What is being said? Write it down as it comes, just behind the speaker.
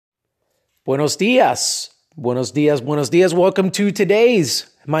Buenos dias. Buenos dias. Buenos dias. Welcome to today's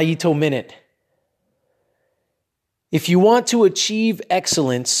Mayito Minute. If you want to achieve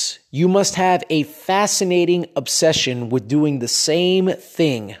excellence, you must have a fascinating obsession with doing the same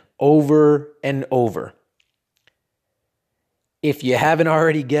thing over and over. If you haven't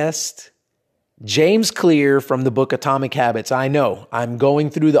already guessed, James Clear from the book Atomic Habits. I know I'm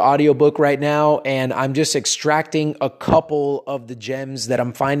going through the audiobook right now and I'm just extracting a couple of the gems that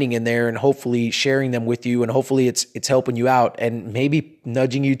I'm finding in there and hopefully sharing them with you, and hopefully it's helping you out and maybe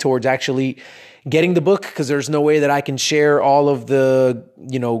nudging you towards actually getting the book, because there's no way that I can share all of the,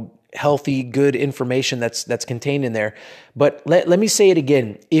 healthy, good information that's contained in there. But let me say it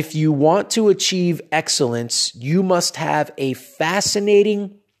again. If you want to achieve excellence, you must have a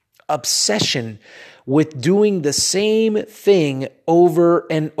fascinating obsession with doing the same thing over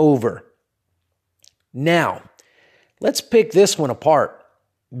and over. Now, let's pick this one apart,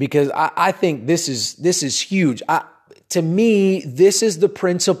 because I think this is huge. To me, this is the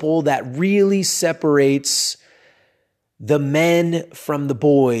principle that really separates the men from the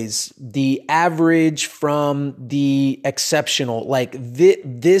boys, the average from the exceptional. Like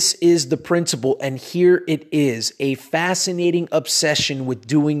this is the principle, and here it is, a fascinating obsession with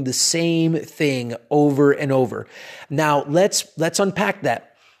doing the same thing over and over. Now, let's unpack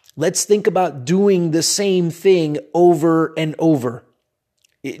that. Let's think about doing the same thing over and over.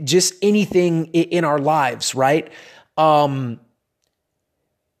 Just anything in our lives, right?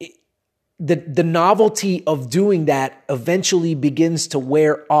 The novelty of doing that eventually begins to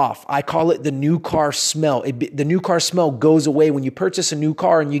wear off. I call it the new car smell. The new car smell goes away when you purchase a new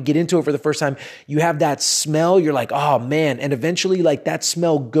car and you get into it for the first time. You have that smell. You're like, oh man. And eventually that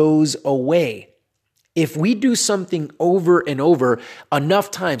smell goes away. If we do something over and over enough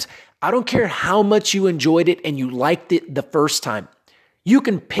times, I don't care how much you enjoyed it and you liked it the first time. You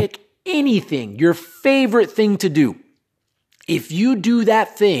can pick anything, your favorite thing to do. If you do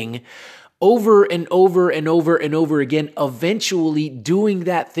that thing over and over and over and over again, eventually doing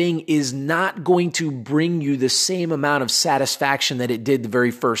that thing is not going to bring you the same amount of satisfaction that it did the very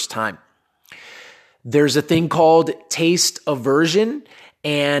first time. There's a thing called taste aversion,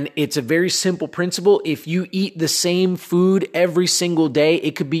 and it's a very simple principle. If you eat the same food every single day,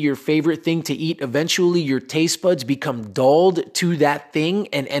 it could be your favorite thing to eat. Eventually, your taste buds become dulled to that thing,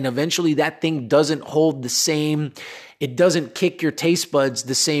 and eventually that thing doesn't hold the same. It doesn't kick your taste buds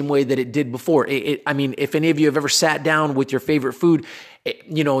the same way that it did before. If any of you have ever sat down with your favorite food,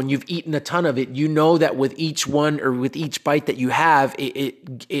 and you've eaten a ton of it, you know that with each one or with each bite that you have,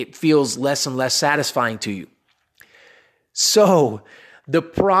 it feels less and less satisfying to you. So the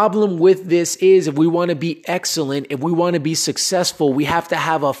problem with this is, if we want to be excellent, if we want to be successful, we have to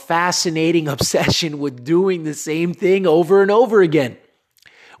have a fascinating obsession with doing the same thing over and over again,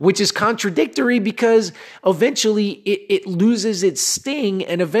 which is contradictory because eventually it loses its sting.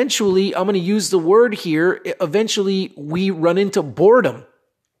 And eventually, I'm going to use the word here, eventually we run into boredom.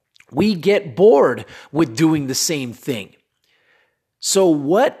 We get bored with doing the same thing. So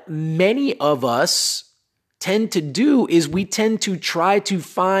what many of us tend to do is we tend to try to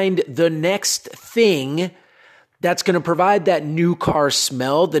find the next thing that's going to provide that new car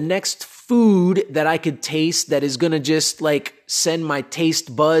smell, the next food that I could taste that is going to just send my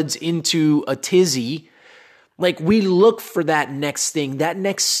taste buds into a tizzy. We look for that next thing, that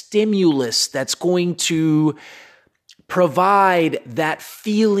next stimulus that's going to provide that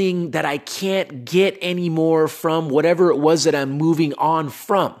feeling that I can't get anymore from whatever it was that I'm moving on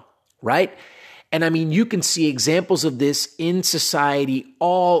from, right? And you can see examples of this in society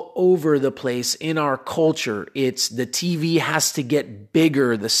all over the place in our culture. It's the TV has to get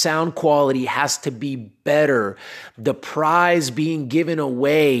bigger. The sound quality has to be better. The prize being given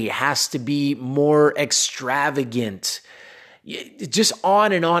away has to be more extravagant. Just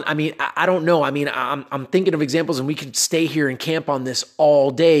on and on. I don't know. I'm thinking of examples, and we could stay here and camp on this all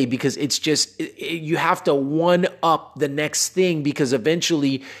day, because it's just, you have to one up the next thing, because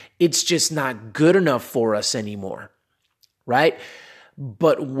eventually it's just not good enough for us anymore, right?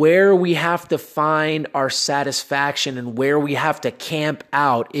 But where we have to find our satisfaction and where we have to camp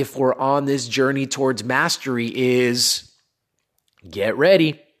out if we're on this journey towards mastery is, get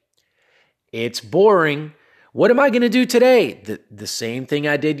ready. It's boring. What am I going to do today? The same thing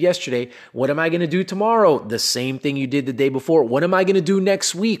I did yesterday. What am I going to do tomorrow? The same thing you did the day before. What am I going to do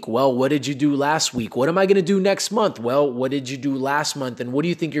next week? Well, what did you do last week? What am I going to do next month? Well, what did you do last month? And what do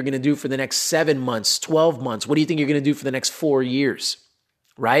you think you're going to do for the next 7 months, 12 months? What do you think you're going to do for the next 4 years?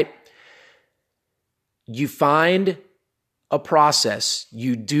 Right? You find a process,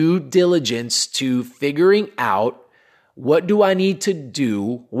 you do diligence to figuring out What do I need to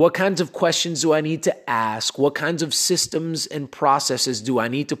do? What kinds of questions do I need to ask? What kinds of systems and processes do I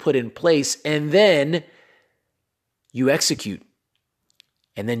need to put in place? And then you execute.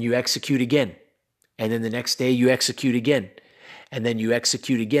 And then you execute again. And then the next day you execute again. And then you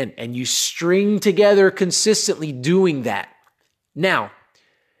execute again. And you string together consistently doing that. Now,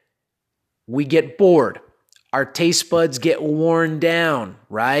 we get bored. Our taste buds get worn down,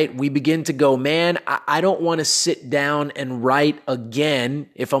 right? We begin to go, man, I don't want to sit down and write again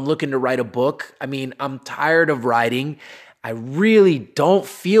if I'm looking to write a book. I mean, I'm tired of writing. I really don't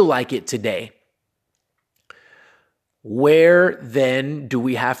feel like it today. Where then do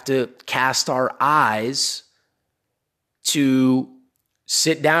we have to cast our eyes to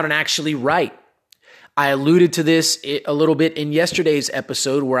sit down and actually write? I alluded to this a little bit in yesterday's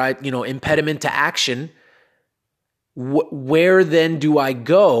episode where impediment to action. Where then do I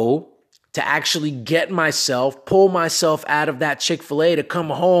go to actually pull myself out of that Chick-fil-A to come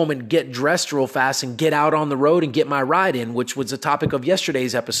home and get dressed real fast and get out on the road and get my ride in, which was the topic of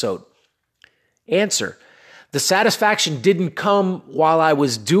yesterday's episode? Answer: the satisfaction didn't come while I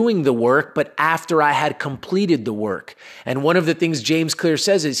was doing the work, but after I had completed the work. And one of the things James Clear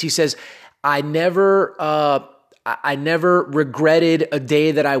says is, he says, I never regretted a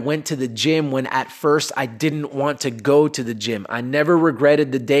day that I went to the gym when at first I didn't want to go to the gym. I never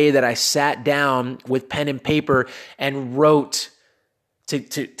regretted the day that I sat down with pen and paper and wrote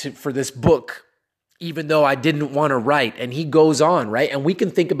for this book, even though I didn't want to write. And he goes on, right? And we can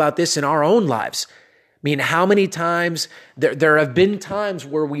think about this in our own lives. I mean, how many times there have been times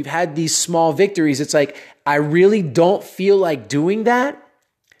where we've had these small victories. It's like, I really don't feel like doing that,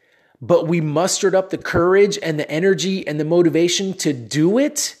 but we mustered up the courage and the energy and the motivation to do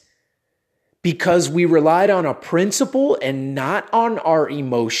it because we relied on a principle and not on our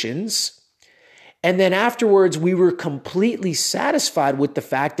emotions. And then afterwards, we were completely satisfied with the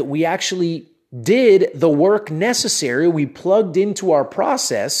fact that we actually did the work necessary. We plugged into our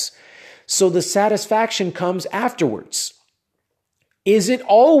process. So the satisfaction comes afterwards. Is it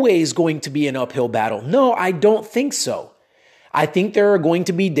always going to be an uphill battle? No, I don't think so. I think there are going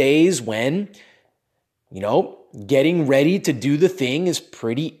to be days when, getting ready to do the thing is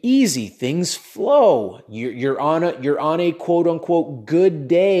pretty easy. Things flow. You're on a quote unquote good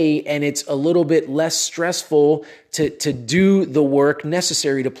day, and it's a little bit less stressful to do the work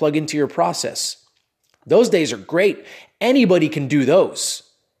necessary to plug into your process. Those days are great. Anybody can do those.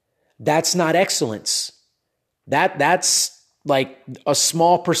 That's not excellence. That's like a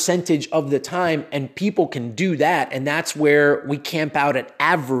small percentage of the time, and people can do that. And that's where we camp out at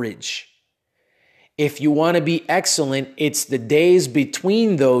average. If you want to be excellent, it's the days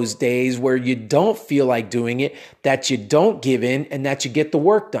between those days where you don't feel like doing it, that you don't give in, and that you get the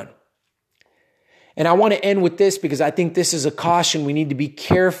work done. And I want to end with this because I think this is a caution. We need to be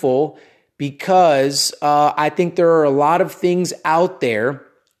careful because I think there are a lot of things out there,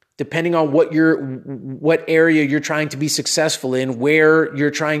 depending on what area you're trying to be successful in, where you're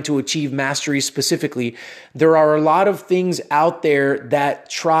trying to achieve mastery specifically. There are a lot of things out there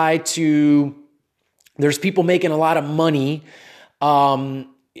that there's people making a lot of money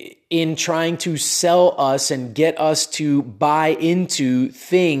in trying to sell us and get us to buy into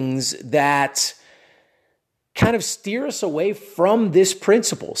things that kind of steer us away from this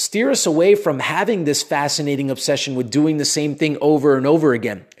principle, steer us away from having this fascinating obsession with doing the same thing over and over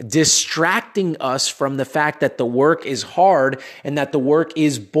again, distracting us from the fact that the work is hard and that the work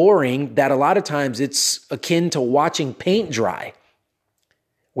is boring, that a lot of times it's akin to watching paint dry,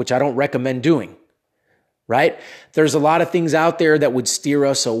 which I don't recommend doing, right? There's a lot of things out there that would steer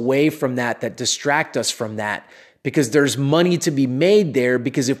us away from that distract us from that. Because there's money to be made there,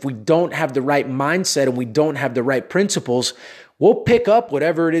 because if we don't have the right mindset and we don't have the right principles, we'll pick up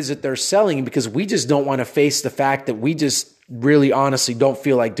whatever it is that they're selling because we just don't want to face the fact that we just really honestly don't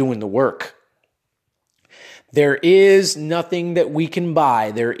feel like doing the work. There is nothing that we can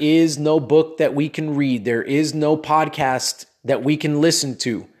buy. There is no book that we can read. There is no podcast that we can listen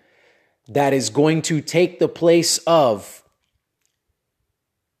to that is going to take the place of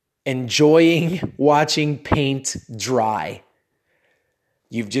enjoying watching paint dry.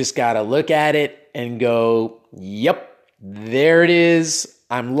 You've just got to look at it and go, yep, there it is.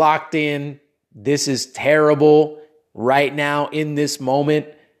 I'm locked in. This is terrible right now in this moment.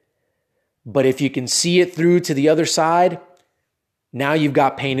 But if you can see it through to the other side, now you've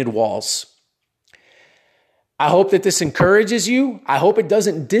got painted walls. I hope that this encourages you. I hope it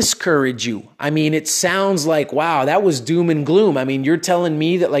doesn't discourage you. I mean, it sounds like, wow, that was doom and gloom. I mean, you're telling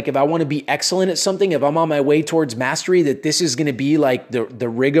me that like if I want to be excellent at something, if I'm on my way towards mastery, that this is going to be like the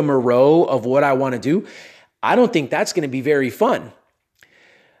rigmarole of what I want to do. I don't think that's going to be very fun.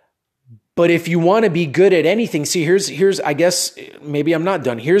 But if you want to be good at anything, see, here's, I guess, maybe I'm not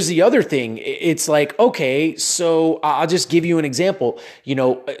done. Here's the other thing. It's like, okay, so I'll just give you an example.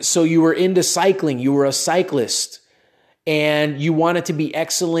 So you were into cycling, you were a cyclist, and you wanted to be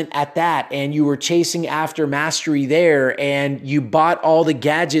excellent at that, and you were chasing after mastery there, and you bought all the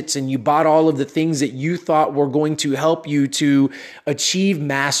gadgets and you bought all of the things that you thought were going to help you to achieve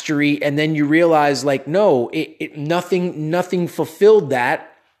mastery, and then you realize, like, no, nothing fulfilled that.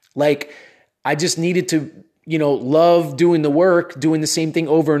 Like, I just needed to, love doing the work, doing the same thing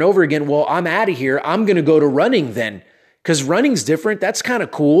over and over again. Well, I'm out of here. I'm going to go to running then, because running's different. That's kind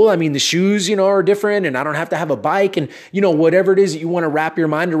of cool. I mean, the shoes, are different, and I don't have to have a bike, and, whatever it is that you want to wrap your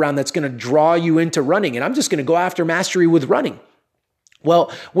mind around that's going to draw you into running. And I'm just going to go after mastery with running.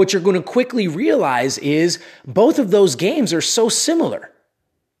 Well, what you're going to quickly realize is both of those games are so similar,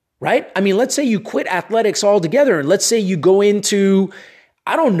 right? I mean, let's say you quit athletics altogether, and let's say you go into,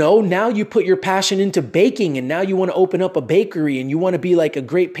 I don't know, now you put your passion into baking, and now you want to open up a bakery and you want to be like a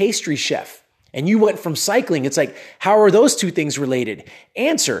great pastry chef. And you went from cycling. It's like, how are those two things related?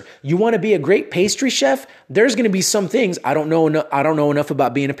 Answer, you want to be a great pastry chef? There's going to be some things. I don't know enough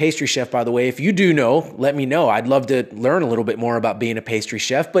about being a pastry chef, by the way. If you do know, let me know. I'd love to learn a little bit more about being a pastry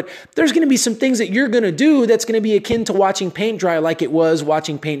chef. But there's going to be some things that you're going to do that's going to be akin to watching paint dry, like it was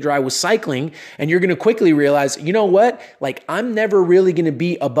watching paint dry with cycling. And you're going to quickly realize, you know what? Like, I'm never really going to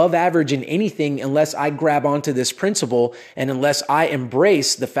be above average in anything unless I grab onto this principle and unless I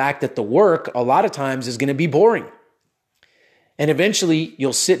embrace the fact that the work a lot of times is going to be boring. And eventually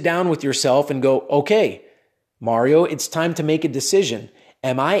you'll sit down with yourself and go, okay, Mario, it's time to make a decision.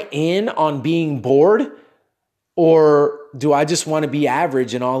 Am I in on being bored, or do I just want to be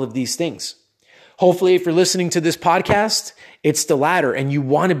average in all of these things? Hopefully, if you're listening to this podcast, it's the latter, and you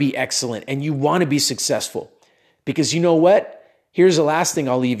want to be excellent and you want to be successful. Because you know what? Here's the last thing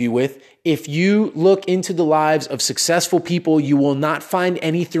I'll leave you with. If you look into the lives of successful people, you will not find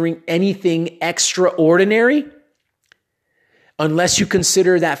anything extraordinary unless you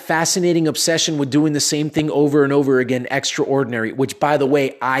consider that fascinating obsession with doing the same thing over and over again extraordinary, which, by the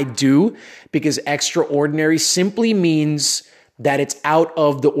way, I do, because extraordinary simply means that it's out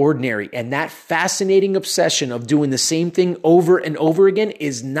of the ordinary. And that fascinating obsession of doing the same thing over and over again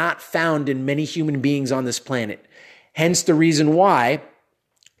is not found in many human beings on this planet. Hence the reason why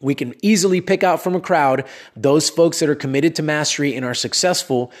we can easily pick out from a crowd those folks that are committed to mastery and are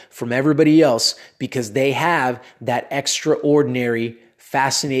successful from everybody else, because they have that extraordinary,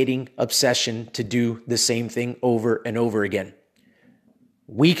 fascinating obsession to do the same thing over and over again.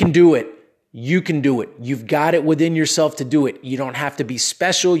 We can do it. You can do it. You've got it within yourself to do it. You don't have to be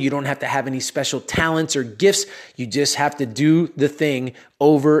special. You don't have to have any special talents or gifts. You just have to do the thing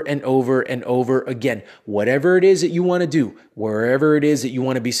over and over and over again. Whatever it is that you want to do, wherever it is that you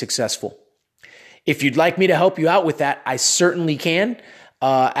want to be successful. If you'd like me to help you out with that, I certainly can.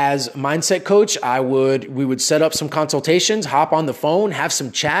 As mindset coach, we would set up some consultations, hop on the phone, have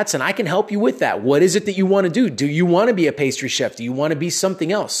some chats, and I can help you with that. What is it that you want to do? Do you want to be a pastry chef? Do you want to be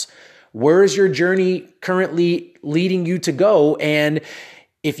something else? Where is your journey currently leading you to go? And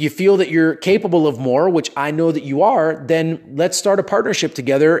if you feel that you're capable of more, which I know that you are, then let's start a partnership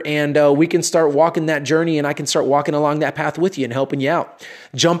together, and we can start walking that journey, and I can start walking along that path with you and helping you out.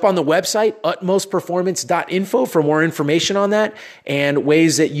 Jump on the website, utmostperformance.info, for more information on that and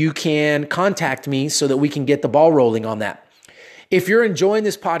ways that you can contact me so that we can get the ball rolling on that. If you're enjoying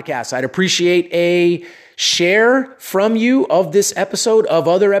this podcast, I'd appreciate a share from you of this episode, of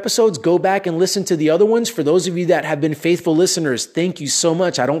other episodes. Go back and listen to the other ones. For those of you that have been faithful listeners, thank you so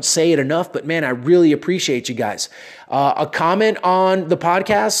much. I don't say it enough, but man, I really appreciate you guys. A comment on the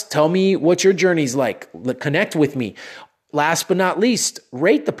podcast. Tell me what your journey's like. Connect with me. Last but not least,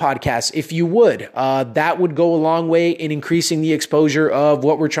 rate the podcast if you would. That would go a long way in increasing the exposure of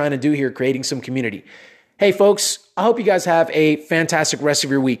what we're trying to do here, creating some community. Hey folks, I hope you guys have a fantastic rest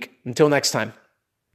of your week. Until next time.